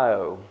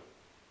 Ohio.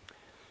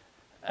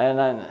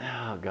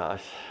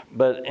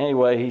 But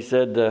anyway, he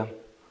said,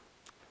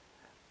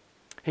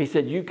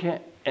 you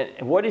can't,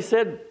 and what he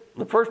said,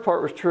 the first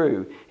part was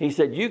true. He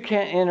said, you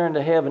can't enter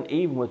into heaven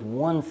even with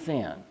one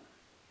sin.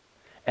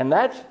 And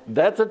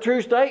that's a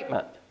true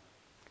statement.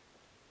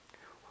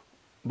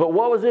 But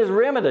what was his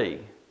remedy?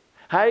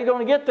 How are you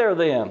going to get there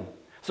then?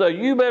 So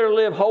you better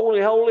live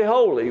holy, holy,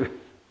 holy.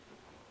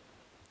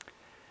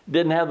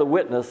 Didn't have the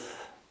witness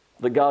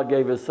that God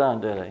gave His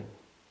Son, did He?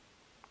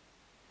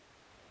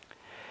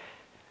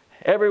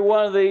 Every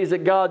one of these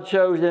that God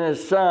chose in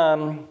His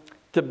Son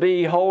to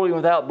be holy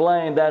without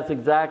blame, that's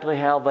exactly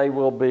how they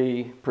will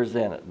be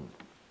presented.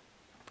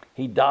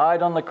 He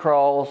died on the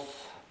cross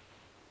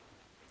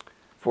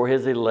for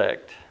His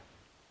elect.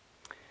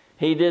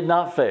 He did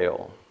not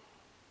fail.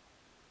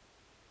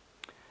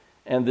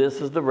 And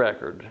this is the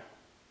record.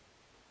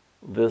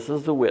 This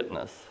is the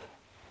witness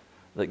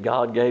that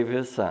God gave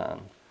His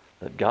Son,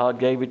 that God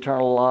gave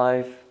eternal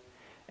life,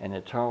 and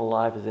eternal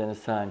life is in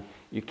His Son.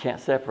 You can't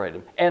separate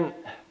them. And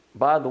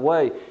by the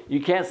way,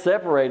 you can't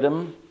separate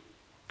them,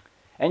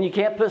 and you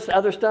can't put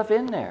other stuff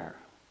in there,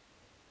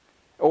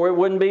 or it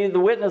wouldn't be the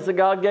witness that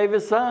God gave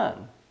His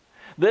Son.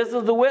 This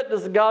is the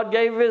witness that God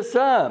gave His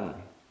Son,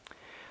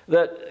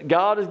 that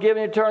God has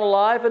given eternal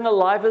life, and the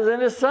life is in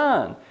His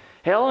Son.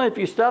 Hell, if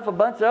you stuff a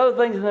bunch of other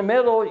things in the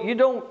middle,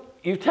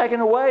 you've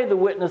taken away the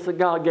witness that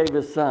God gave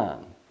His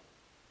Son.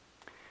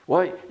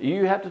 Well,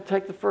 you have to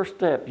take the first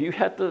step. You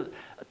have to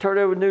turn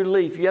over a new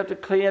leaf. You have to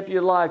clean up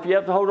your life. You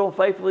have to hold on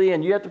faithfully,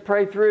 and you have to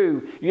pray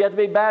through. You have to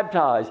be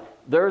baptized.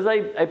 There's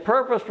a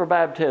purpose for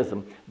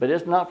baptism, but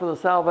it's not for the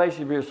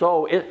salvation of your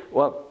soul.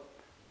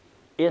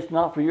 It's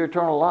not for your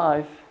eternal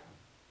life,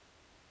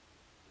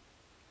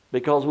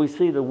 because we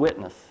see the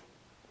witness.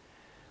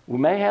 We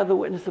may have the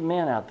witness of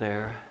men out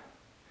there,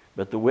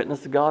 but the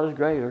witness of God is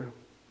greater.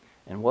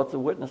 And what's the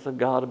witness of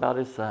God about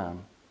His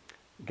Son?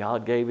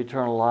 God gave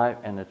eternal life,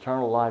 and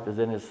eternal life is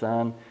in His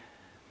Son.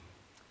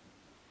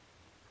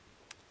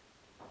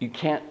 You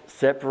can't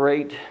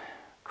separate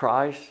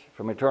Christ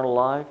from eternal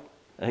life.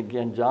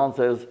 Again, John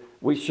says,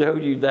 we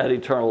showed you that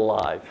eternal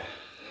life.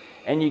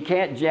 And you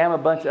can't jam a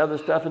bunch of other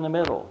stuff in the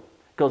middle,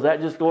 because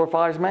that just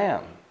glorifies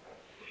man.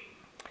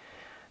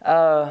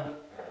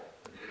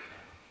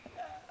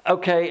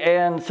 Okay,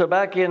 and so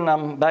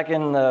I'm back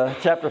in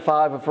chapter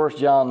 5 of 1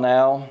 John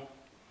now.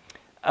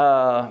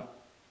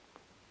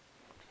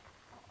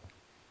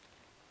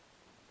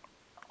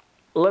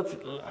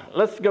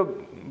 Let's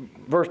go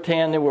verse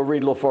 10, then we'll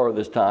read a little farther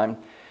this time.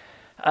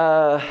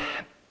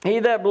 He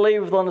that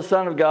believeth on the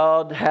Son of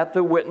God hath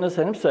the witness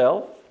in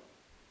himself.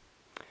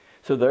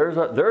 So there's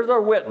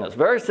our witness.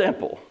 Very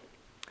simple.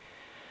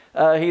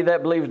 He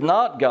that believeth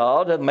not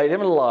God hath made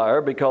him a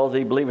liar, because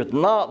he believeth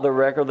not the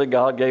record that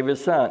God gave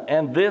his Son.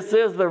 And this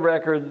is the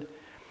record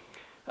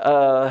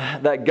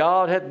that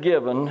God hath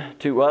given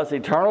to us,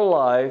 eternal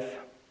life,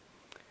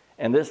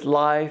 and this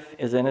life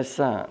is in his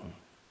Son.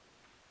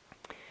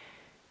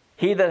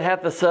 He that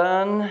hath the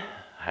Son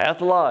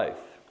hath life.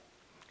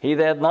 He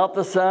that hath not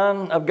the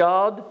Son of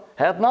God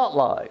hath not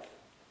life.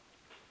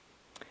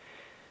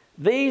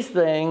 These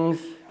things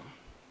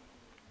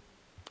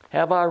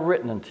have I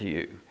written unto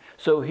you.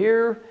 So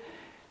here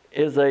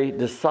is a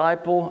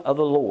disciple of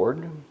the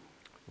Lord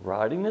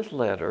writing this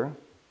letter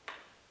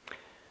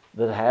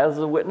that has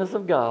the witness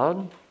of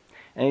God.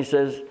 And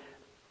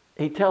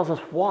he tells us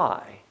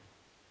why.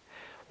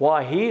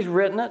 Why he's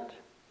written it.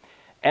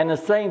 And the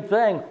same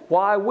thing,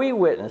 why we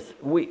witness.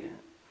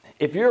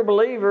 If you're a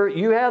believer,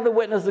 you have the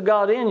witness of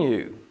God in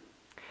you.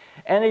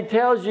 And he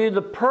tells you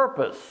the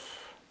purpose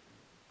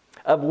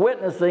of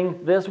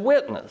witnessing this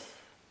witness.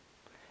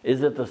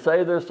 Is it to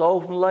save their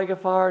soul from the lake of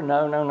fire?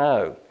 No, no,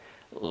 no.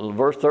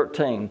 Verse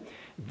 13.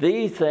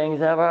 These things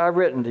have I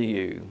written to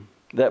you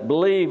that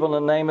believe on the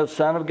name of the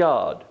Son of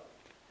God,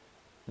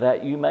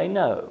 that you may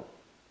know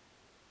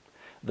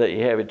that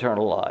you have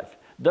eternal life.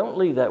 Don't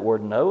leave that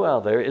word know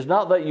out there. It's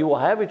not that you will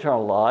have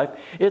eternal life.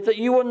 It's that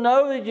you will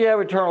know that you have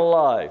eternal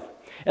life,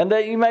 and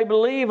that you may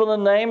believe on the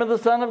name of the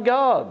Son of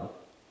God.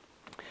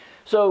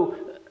 So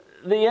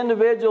the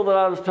individual that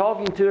I was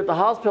talking to at the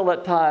hospital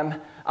that time,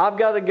 I've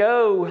got to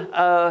go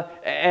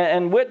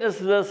and witness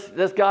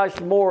this guy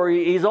some more.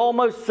 He's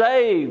almost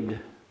saved.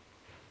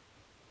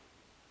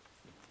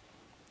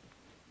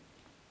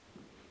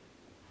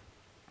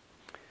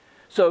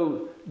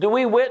 So, do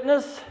we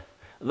witness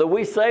that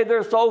we save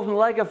their soul from the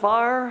lake of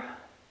fire?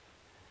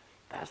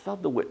 That's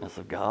not the witness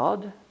of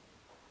God.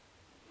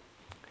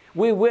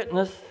 We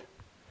witness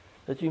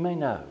that you may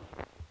know.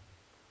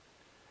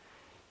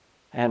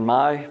 And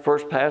my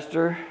first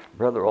pastor,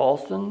 Brother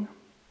Alston,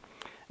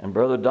 and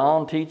Brother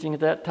Don teaching at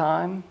that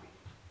time,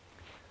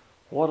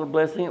 what a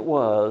blessing it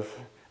was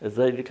as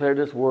they declared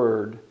this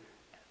word,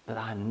 that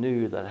I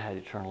knew that I had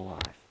eternal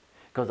life.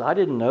 Because I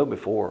didn't know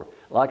before.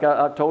 Like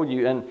I told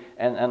you, and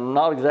I'm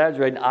not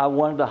exaggerating, I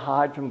wanted to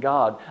hide from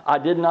God. I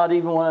did not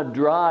even want to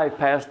drive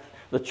past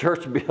the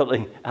church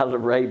building out of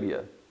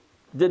Arabia.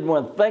 Didn't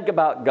want to think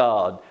about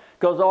God.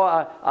 Because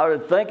I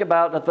would think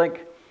about it and think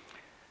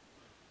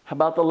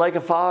about the lake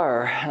of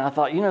fire. And I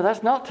thought,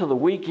 that's not till the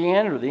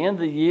weekend or the end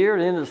of the year,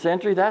 the end of the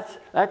century. That's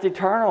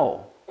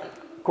eternal.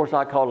 Of course,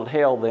 I called it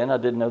hell then. I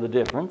didn't know the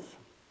difference.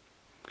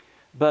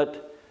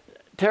 But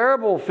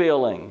terrible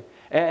feeling.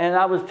 And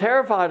I was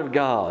terrified of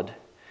God.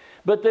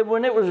 But then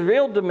when it was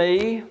revealed to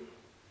me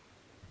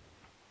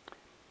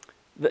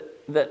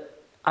that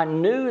I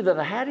knew that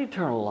I had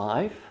eternal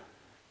life,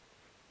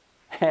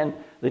 and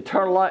the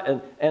eternal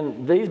life,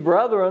 and these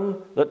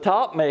brethren that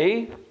taught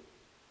me,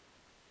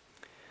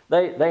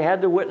 they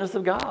had the witness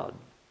of God.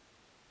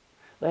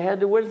 They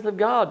had the witness of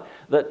God,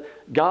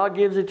 that God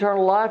gives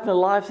eternal life and the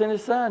life's in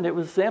his Son. It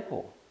was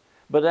simple.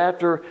 But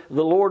after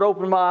the Lord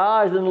opened my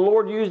eyes, and the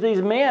Lord used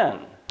these men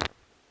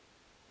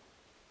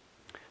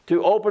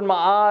to open my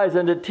eyes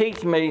and to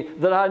teach me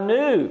that I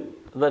knew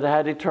that I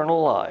had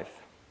eternal life.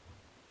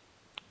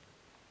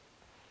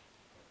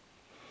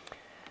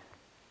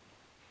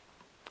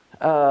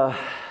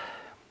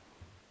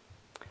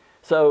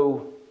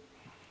 So,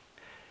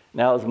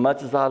 now as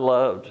much as I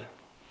loved,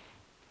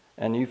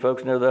 and you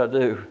folks know that I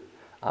do,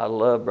 I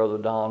love Brother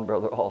Don,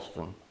 Brother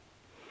Alston.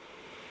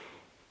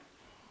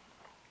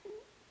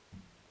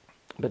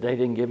 But they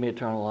didn't give me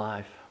eternal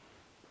life.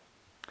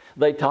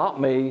 They taught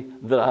me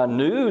that I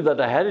knew that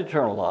I had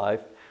eternal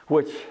life,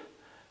 which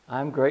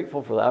I'm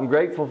grateful for that. I'm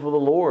grateful for the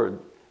Lord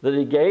that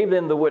he gave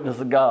them the witness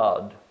of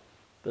God,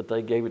 that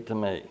they gave it to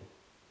me.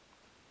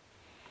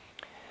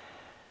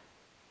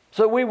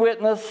 So we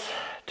witness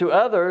to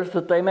others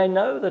that they may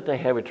know that they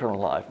have eternal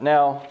life.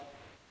 Now,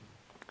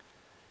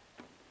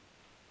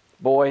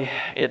 boy,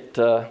 it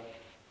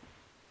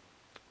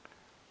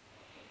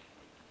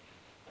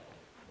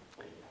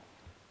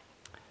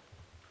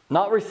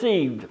not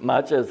received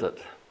much, is it?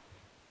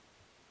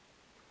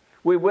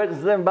 We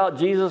witnessed them about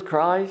Jesus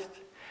Christ.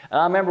 And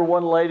I remember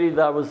one lady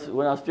that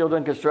when I was still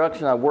doing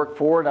construction, I worked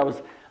for,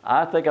 and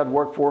I think I'd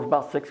worked for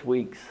about 6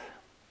 weeks.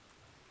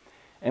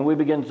 And we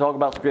began to talk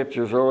about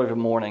scriptures early in the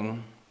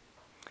morning.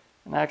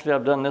 And actually,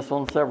 I've done this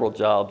on several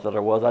jobs that I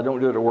was. I don't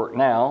do it at work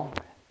now,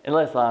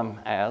 unless I'm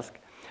asked.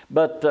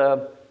 But,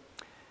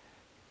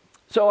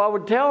 so I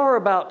would tell her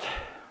about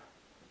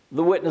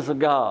the witness of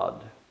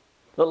God,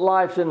 that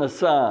life's in the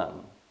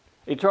Son,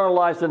 eternal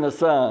life's in the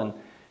Son.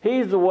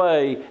 He's the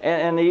way,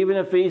 and even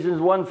Ephesians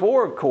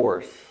 1:4, of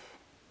course.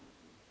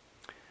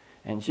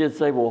 And she'd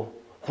say, well,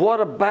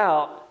 what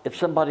about if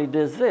somebody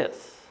does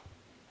this?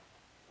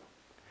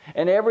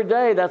 And every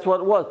day, that's what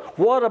it was.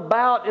 What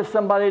about if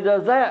somebody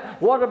does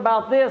that? What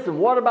about this? And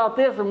what about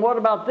this? And what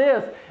about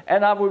this?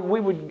 And we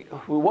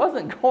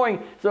wasn't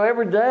going. So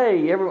every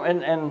day, it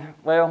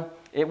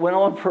went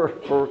on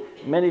for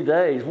many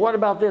days. What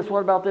about this?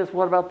 What about this?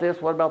 What about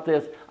this? What about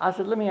this? I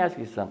said, let me ask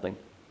you something.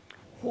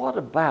 What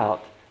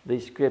about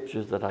these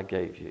scriptures that I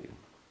gave you?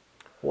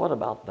 What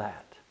about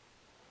that?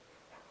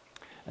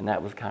 And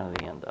that was kind of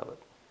the end of it.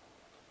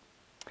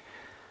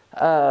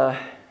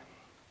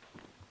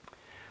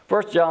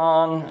 1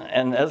 John,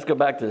 and let's go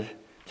back to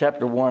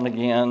chapter 1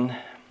 again.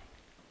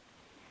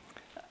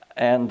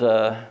 And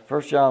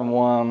 1 John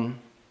 1.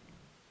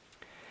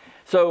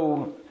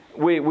 So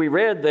we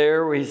read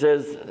there where he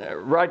says,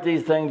 write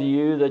these things to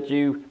you that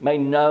you may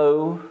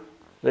know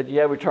that you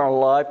have eternal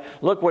life.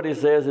 Look what he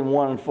says in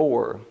 1 and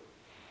 4.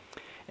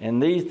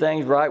 And these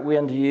things write we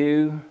unto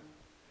you,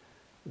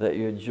 that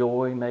your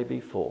joy may be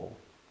full.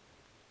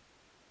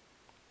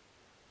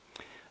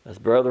 As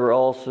Brother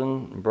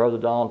Olson and Brother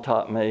Don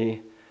taught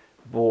me,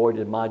 boy,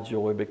 did my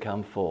joy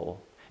become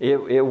full.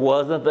 It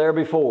wasn't there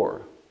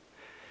before.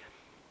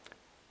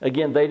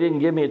 Again, they didn't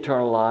give me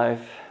eternal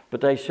life,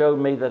 but they showed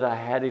me that I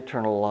had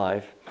eternal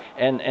life.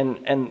 And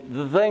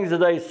the things that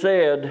they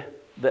said,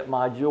 that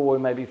my joy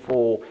may be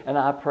full. And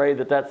I pray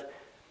that that's,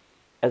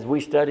 as we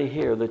study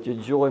here, that your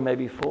joy may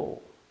be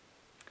full.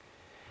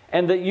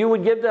 And that you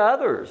would give to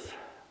others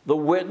the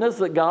witness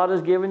that God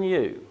has given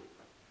you.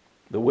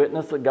 The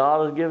witness that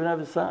God has given of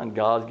His Son.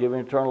 God has given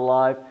eternal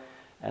life,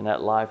 and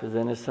that life is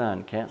in His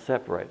Son. Can't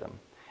separate them.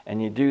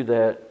 And you do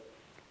that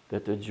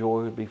the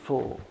joy would be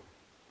full.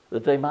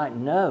 That they might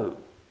know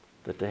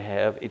that they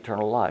have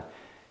eternal life.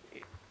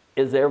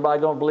 Is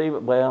everybody going to believe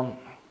it? Well,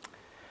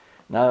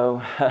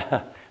 no.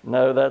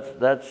 No,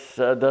 that's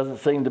doesn't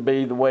seem to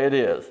be the way it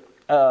is.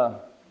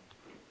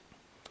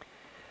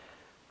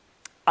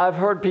 I've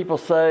heard people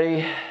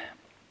say,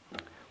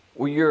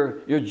 well,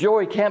 your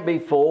joy can't be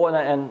full,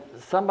 and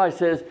somebody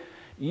says,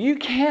 you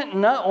can't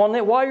know,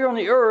 while you're on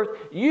the earth,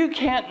 you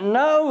can't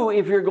know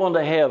if you're going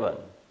to heaven.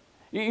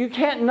 You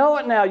can't know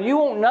it now. You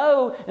won't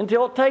know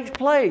until it takes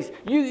place.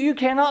 You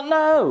cannot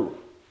know.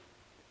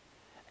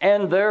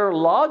 And their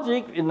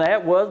logic in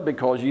that was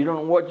because you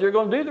don't know what you're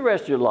going to do the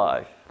rest of your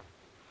life.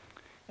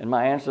 And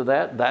my answer to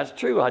that, that's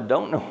true. I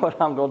don't know what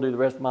I'm going to do the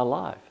rest of my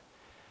life.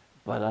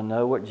 But I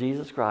know what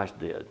Jesus Christ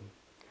did.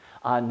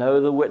 I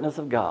know the witness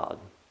of God.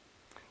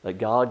 That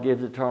God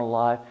gives eternal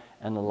life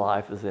and the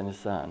life is in His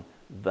Son.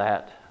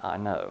 That I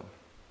know.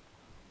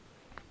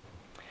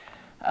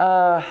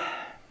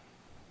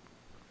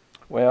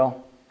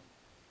 Well,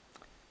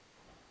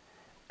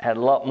 had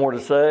a lot more to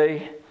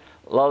say.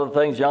 A lot of the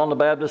things John the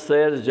Baptist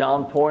said, as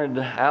John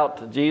pointed out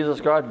to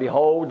Jesus Christ,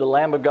 behold, the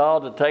Lamb of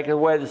God that taketh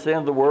away the sin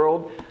of the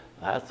world.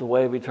 That's the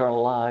way of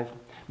eternal life.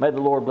 May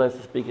the Lord bless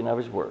the speaking of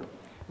His word.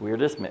 We are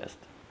dismissed.